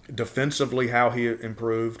defensively how he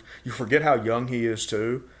improved. You forget how young he is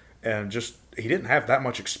too. and just he didn't have that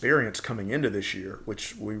much experience coming into this year,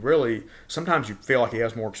 which we really sometimes you feel like he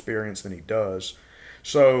has more experience than he does.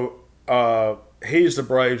 So he's the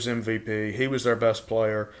Braves MVP. He was their best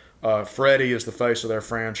player. Freddie is the face of their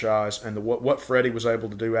franchise, and what Freddie was able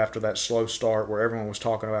to do after that slow start where everyone was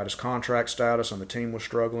talking about his contract status and the team was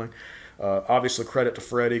struggling. Obviously, credit to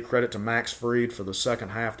Freddie, credit to Max Fried for the second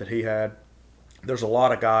half that he had. There's a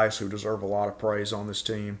lot of guys who deserve a lot of praise on this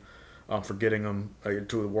team for getting them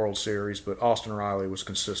to the World Series, but Austin Riley was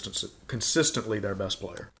consistently their best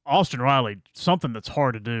player. Austin Riley, something that's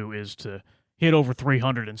hard to do is to hit over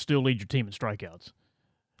 300 and still lead your team in strikeouts.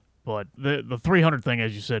 But the 300 thing,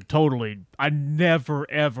 as you said, totally,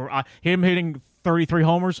 him hitting 33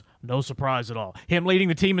 homers, no surprise at all. Him leading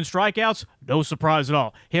the team in strikeouts, no surprise at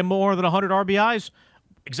all. Him more than 100 RBIs,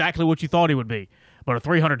 exactly what you thought he would be. But a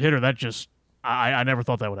 300 hitter, that just, I never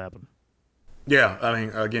thought that would happen. Yeah, I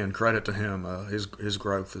mean, again, credit to him. His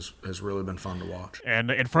growth has really been fun to watch.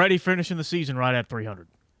 And Freddie finishing the season right at 300.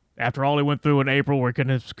 After all he went through in April, where he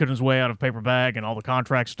couldn't his way out of paper bag and all the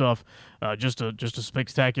contract stuff, just a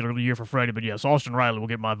spectacular year for Freddie. But yes, Austin Riley will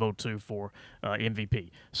get my vote too for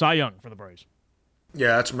MVP. Cy Young for the Braves.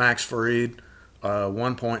 Yeah, that's Max Fried,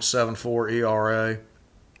 1.74 ERA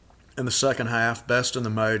in the second half, best in the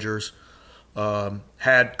majors.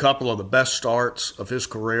 Had a couple of the best starts of his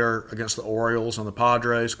career against the Orioles and the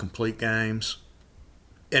Padres, complete games.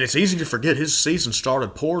 And it's easy to forget his season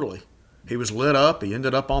started poorly. He was lit up. He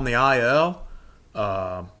ended up on the IL.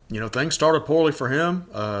 Things started poorly for him.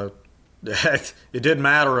 It didn't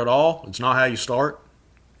matter at all. It's not how you start.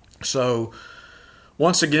 So,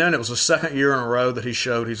 once again, it was the second year in a row that he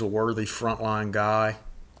showed he's a worthy frontline guy.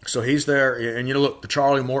 So he's there. And, look, the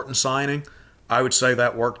Charlie Morton signing, I would say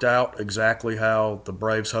that worked out exactly how the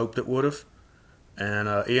Braves hoped it would have. And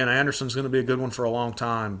Ian Anderson's going to be a good one for a long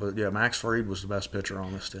time. But, yeah, Max Fried was the best pitcher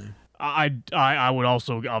on this team. I would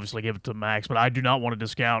also obviously give it to Max, but I do not want to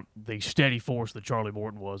discount the steady force that Charlie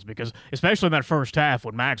Morton was, because especially in that first half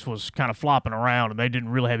when Max was kind of flopping around and they didn't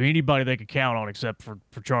really have anybody they could count on except for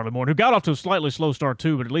Charlie Morton, who got off to a slightly slow start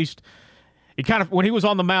too, but at least when he was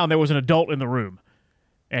on the mound, there was an adult in the room,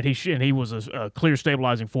 and he was a clear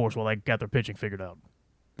stabilizing force while they got their pitching figured out.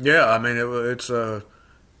 Yeah, I mean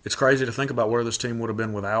it's crazy to think about where this team would have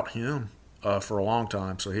been without him. For a long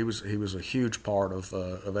time, so he was a huge part of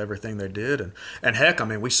everything they did, and heck, I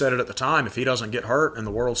mean, we said it at the time. If he doesn't get hurt in the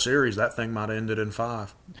World Series, that thing might have ended in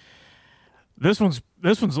 5. This one's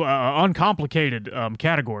uncomplicated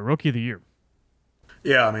category, Rookie of the Year.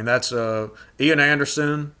 Yeah, I mean that's Ian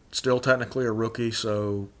Anderson, still technically a rookie,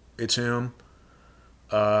 so it's him.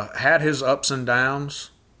 Had his ups and downs,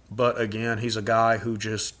 but again, he's a guy who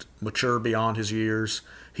just matured beyond his years.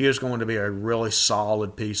 He is going to be a really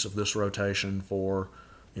solid piece of this rotation for,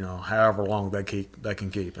 however long they can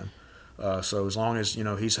keep him. So as long as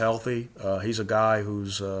he's healthy, he's a guy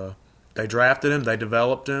who's they drafted him, they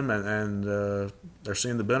developed him, and they're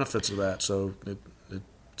seeing the benefits of that. So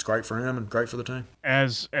it's great for him and great for the team.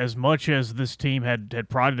 As much as this team had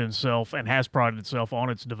prided itself and has prided itself on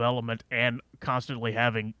its development and constantly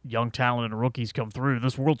having young talent and rookies come through,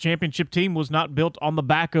 this World Championship team was not built on the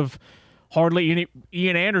back of hardly any.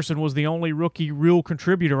 Ian Anderson was the only rookie real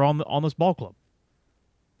contributor on this ball club.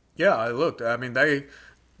 Yeah, look, I mean,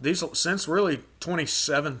 these since really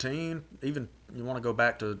 2017, even you want to go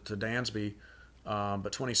back to Dansby,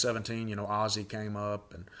 but 2017, Ozzie came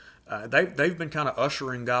up, and they've been kind of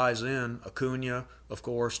ushering guys in. Acuna, of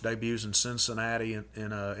course, debuts in Cincinnati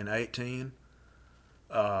in 18.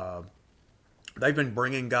 They've been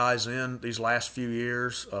bringing guys in these last few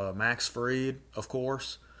years. Max Fried, of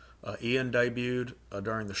course. Ian debuted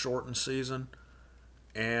during the shortened season,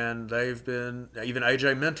 and they've been even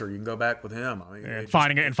AJ Minter. You can go back with him. I mean, and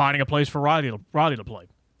finding a place for Riley to play.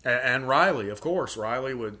 And Riley, of course,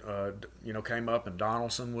 Riley would came up, and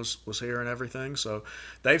Donaldson was here and everything. So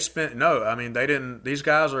they've spent they didn't. These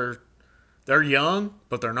guys they're young,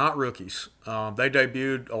 but they're not rookies. A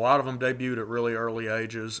lot of them debuted at really early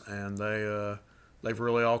ages, and they've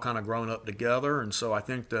really all kind of grown up together. And so I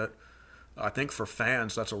think for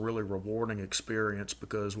fans, that's a really rewarding experience,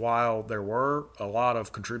 because while there were a lot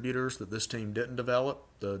of contributors that this team didn't develop,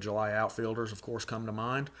 the July outfielders, of course, come to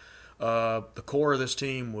mind, the core of this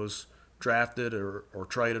team was drafted or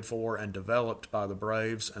traded for and developed by the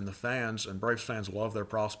Braves, and the fans, and Braves fans love their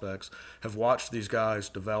prospects, have watched these guys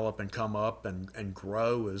develop and come up and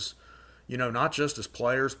grow as, not just as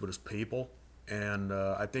players, but as people. And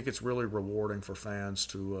I think it's really rewarding for fans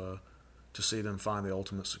to see them find the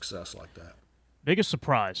ultimate success like that. Biggest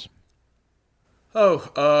surprise?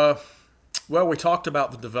 Well, we talked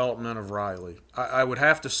about the development of Riley. I would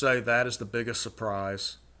have to say that is the biggest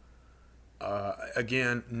surprise.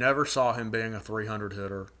 Again, never saw him being a 300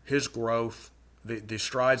 hitter. His growth, the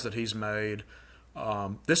strides that he's made.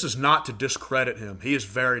 This is not to discredit him. He is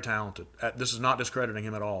very talented. This is not discrediting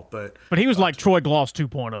him at all. But he was like Troy Gloss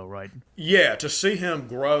 2.0, right? Yeah, to see him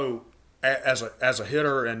grow as a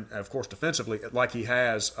hitter and, of course, defensively like he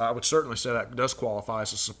has, I would certainly say that does qualify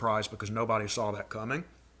as a surprise because nobody saw that coming.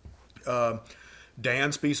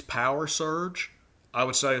 Dansby's power surge, I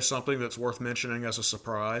would say, is something that's worth mentioning as a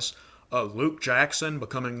surprise. Luke Jackson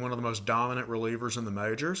becoming one of the most dominant relievers in the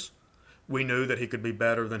majors. We knew that he could be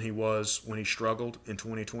better than he was when he struggled in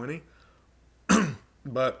 2020.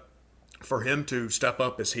 But for him to step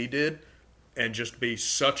up as he did and just be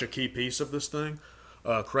such a key piece of this thing,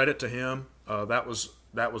 credit to him. That was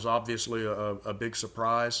obviously a big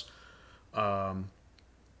surprise.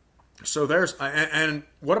 So there's – and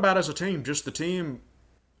what about as a team? Just the team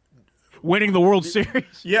 – winning the World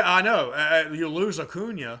Series? Yeah, I know. You lose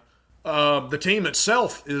Acuna. The team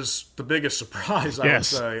itself is the biggest surprise, I would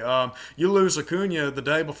say. You lose Acuna the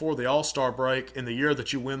day before the All-Star break in the year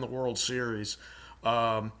that you win the World Series.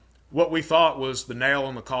 What we thought was the nail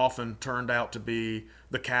in the coffin turned out to be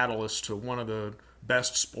the catalyst to one of the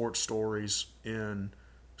best sports stories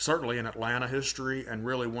certainly in Atlanta history, and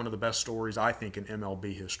really one of the best stories, I think, in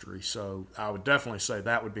MLB history. So I would definitely say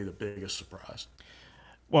that would be the biggest surprise.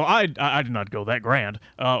 Well, I did not go that grand.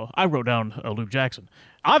 I wrote down Luke Jackson.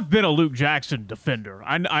 I've been a Luke Jackson defender.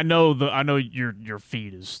 I know your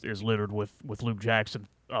feed is littered with Luke Jackson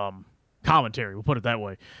commentary. We'll put it that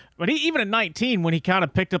way. But even at 19, when he kind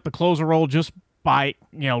of picked up the closer role just by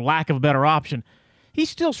lack of a better option, he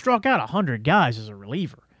still struck out 100 guys as a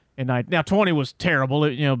reliever. And now 20 was terrible,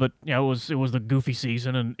 but it was the goofy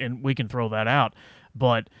season, and we can throw that out.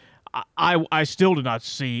 But I still did not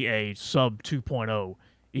see a sub 2.0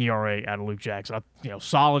 ERA out of Luke Jackson.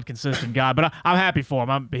 Solid, consistent guy. But I'm happy for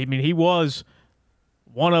him. He was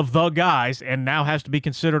one of the guys, and now has to be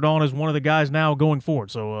considered on as one of the guys now going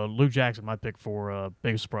forward. So Luke Jackson, my pick for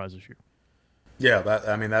biggest surprise this year. Yeah,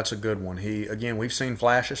 that's a good one. We've seen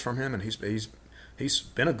flashes from him, and he's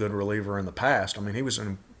been a good reliever in the past.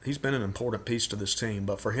 He's been an important piece to this team,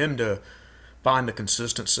 but for him to find the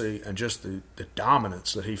consistency and just the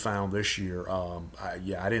dominance that he found this year, I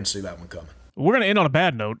didn't see that one coming. We're going to end on a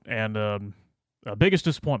bad note, and biggest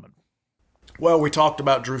disappointment. Well, we talked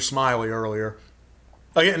about Drew Smyly earlier.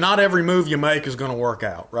 Again, not every move you make is going to work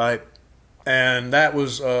out, right? And that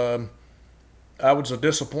was a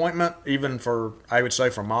disappointment, even for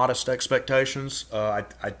modest expectations. I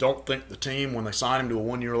don't think the team, when they signed him to a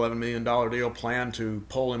 1-year, $11 million deal, planned to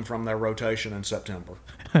pull him from their rotation in September.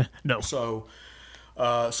 No. So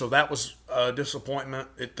that was a disappointment.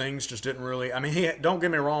 Things just didn't really. Don't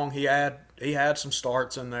get me wrong. He had some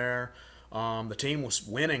starts in there. The team was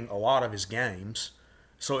winning a lot of his games.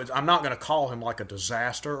 So I'm not going to call him like a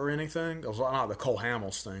disaster or anything. It was not the Cole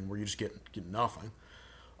Hamels thing where you just get nothing.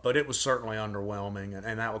 But it was certainly underwhelming,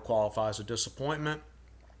 and that would qualify as a disappointment.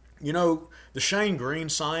 The Shane Green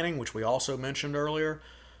signing, which we also mentioned earlier,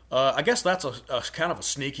 I guess that's a kind of a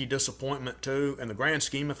sneaky disappointment too. In the grand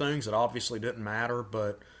scheme of things, it obviously didn't matter,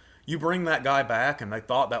 but you bring that guy back, and they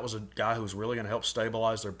thought that was a guy who was really going to help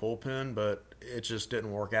stabilize their bullpen, but it just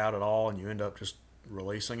didn't work out at all, and you end up just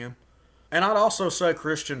releasing him. And I'd also say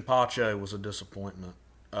Christian Pache was a disappointment.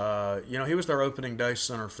 He was their opening day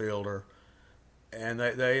center fielder, and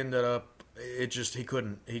they ended up he just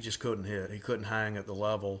couldn't hit. He couldn't hang at the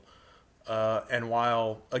level. And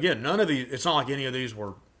while again, none of these, it's not like any of these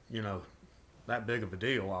were that big of a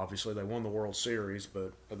deal. Obviously, they won the World Series,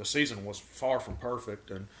 but the season was far from perfect.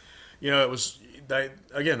 And it was they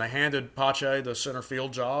handed Pache the center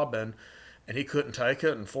field job, and he couldn't take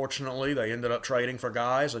it. Unfortunately, they ended up trading for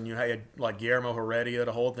guys, and you had like Guillermo Heredia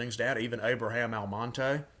to hold things down. Even Abraham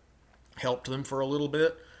Almonte helped them for a little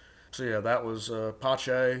bit. So yeah, that was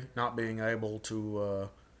Pache not being able to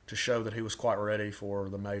show that he was quite ready for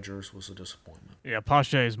the majors was a disappointment. Yeah,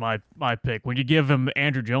 Pache is my pick. When you give him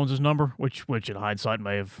Andrew Jones' number, which in hindsight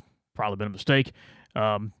may have probably been a mistake,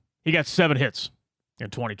 he got 7 hits in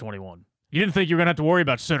 2021. You didn't think you were going to have to worry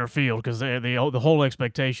about center field because the whole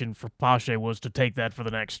expectation for Pache was to take that for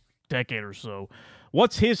the next decade or so.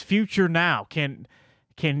 What's his future now? Can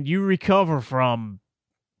you recover from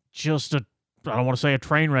just I don't want to say a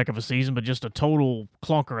train wreck of a season, but just a total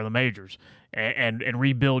clunker in the majors and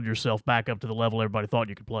rebuild yourself back up to the level everybody thought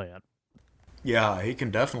you could play at? Yeah, he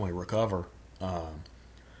can definitely recover.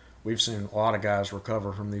 We've seen a lot of guys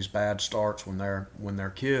recover from these bad starts when they're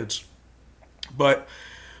kids. But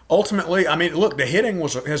ultimately, look, the hitting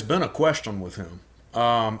has been a question with him.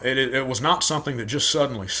 It was not something that just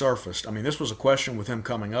suddenly surfaced. This was a question with him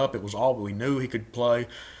coming up. It was all we knew he could play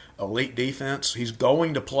elite defense. He's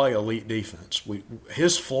going to play elite defense.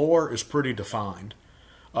 His floor is pretty defined.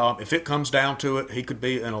 If it comes down to it, he could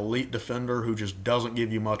be an elite defender who just doesn't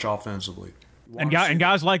give you much offensively. And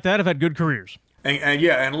guys like that have had good careers.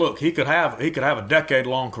 And look, he could have a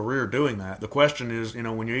decade-long career doing that. The question is,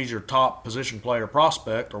 when he's your top position player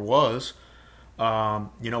prospect, or was,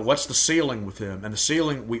 what's the ceiling with him? And the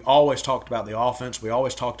ceiling, we always talked about the offense. We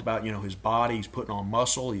always talked about, his body. He's putting on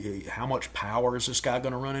muscle. How much power is this guy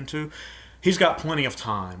going to run into? He's got plenty of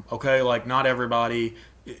time, okay? Like, not everybody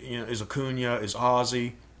is Acuna, is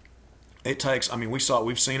Ozzie. It takes,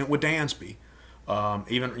 we've seen it with Dansby.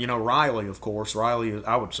 Even, Riley, of course.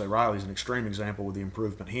 I would say Riley's an extreme example with the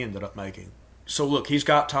improvement he ended up making. So, look, he's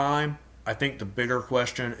got time. I think the bigger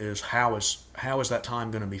question is how is that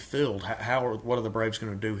time going to be filled? What are the Braves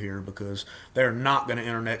going to do here? Because they're not going to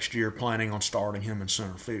enter next year planning on starting him in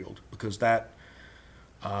center field. Because that,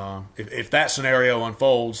 if that scenario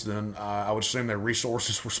unfolds, then I would assume their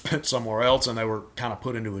resources were spent somewhere else and they were kind of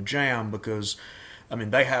put into a jam because,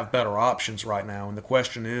 they have better options right now. And the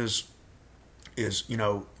question is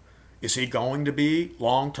he going to be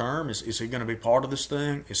long term? Is he going to be part of this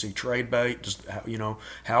thing? Is he trade bait?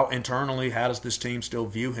 How internally, how does this team still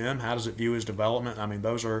view him? How does it view his development?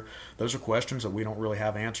 Those are questions that we don't really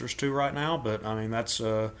have answers to right now. But that's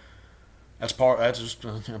just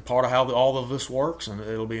part of how all of this works, and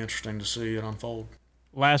it'll be interesting to see it unfold.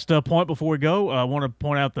 Last point before we go, I want to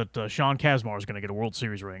point out that Sean Kazmar is going to get a World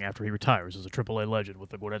Series ring after he retires as a AAA legend with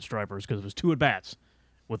the Gwinnett Stripers because of his 2 at-bats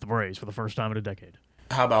with the Braves for the first time in a decade.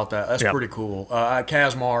 How about that? That's pretty cool.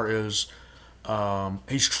 Kazmar is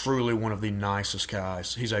he's truly one of the nicest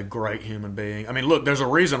guys. He's a great human being. Look, there's a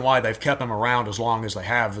reason why they've kept him around as long as they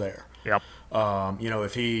have there. Yep.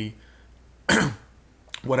 If he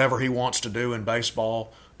whatever he wants to do in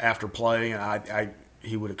baseball after playing,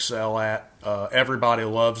 he would excel at. Everybody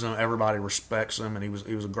loves him. Everybody respects him, and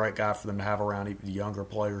he was a great guy for them to have around, even the younger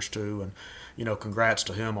players too. And congrats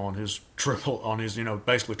to him on his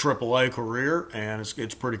basically AAA career, and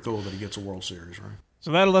it's pretty cool that he gets a World Series ring.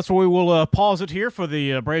 So that's where we will pause it here for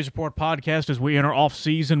the Braves Report podcast as we enter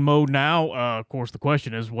off-season mode now. Of course, the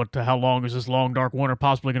question is, how long is this long, dark winter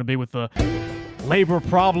possibly going to be with the labor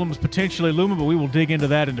problems potentially looming? But we will dig into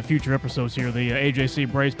that into future episodes here, the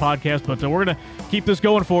AJC Braves podcast. But we're going to keep this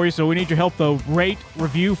going for you, so we need your help, though. Rate,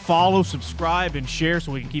 review, follow, subscribe, and share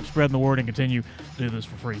so we can keep spreading the word and continue to do this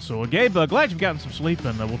for free. So, Gabe, glad you've gotten some sleep,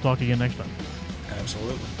 and we'll talk to you again next time.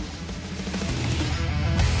 Absolutely.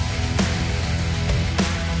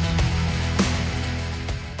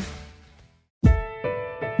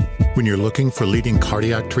 When you're looking for leading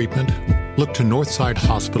cardiac treatment, look to Northside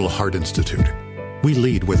Hospital Heart Institute. We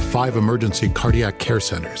lead with 5 emergency cardiac care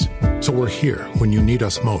centers, so we're here when you need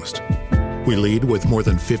us most. We lead with more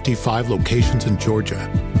than 55 locations in Georgia.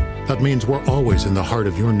 That means we're always in the heart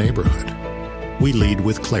of your neighborhood. We lead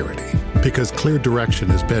with clarity, because clear direction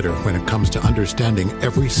is better when it comes to understanding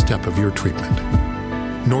every step of your treatment.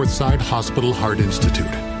 Northside Hospital Heart Institute.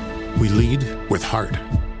 We lead with heart.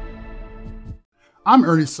 I'm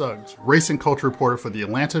Ernie Suggs, race and culture reporter for the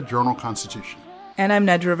Atlanta Journal-Constitution. And I'm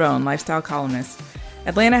Nedra Bone, lifestyle columnist.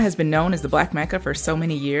 Atlanta has been known as the Black Mecca for so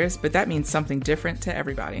many years, but that means something different to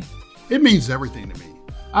everybody. It means everything to me.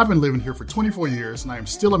 I've been living here for 24 years, and I am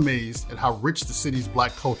still amazed at how rich the city's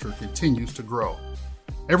Black culture continues to grow.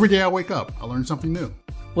 Every day I wake up, I learn something new.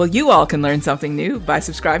 Well, you all can learn something new by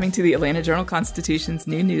subscribing to the Atlanta Journal-Constitution's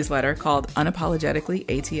new newsletter called Unapologetically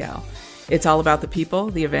ATL. It's all about the people,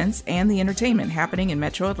 the events, and the entertainment happening in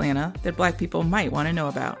Metro Atlanta that Black people might want to know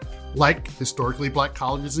about. Like historically Black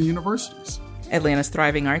colleges and universities. Atlanta's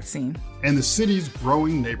thriving art scene. And the city's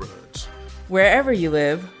growing neighborhoods. Wherever you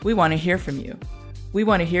live, we want to hear from you. We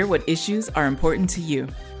want to hear what issues are important to you.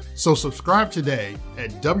 So subscribe today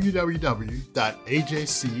at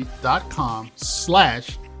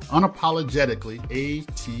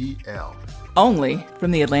www.ajc.com/unapologeticallyatl. Only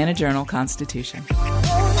from the Atlanta Journal-Constitution.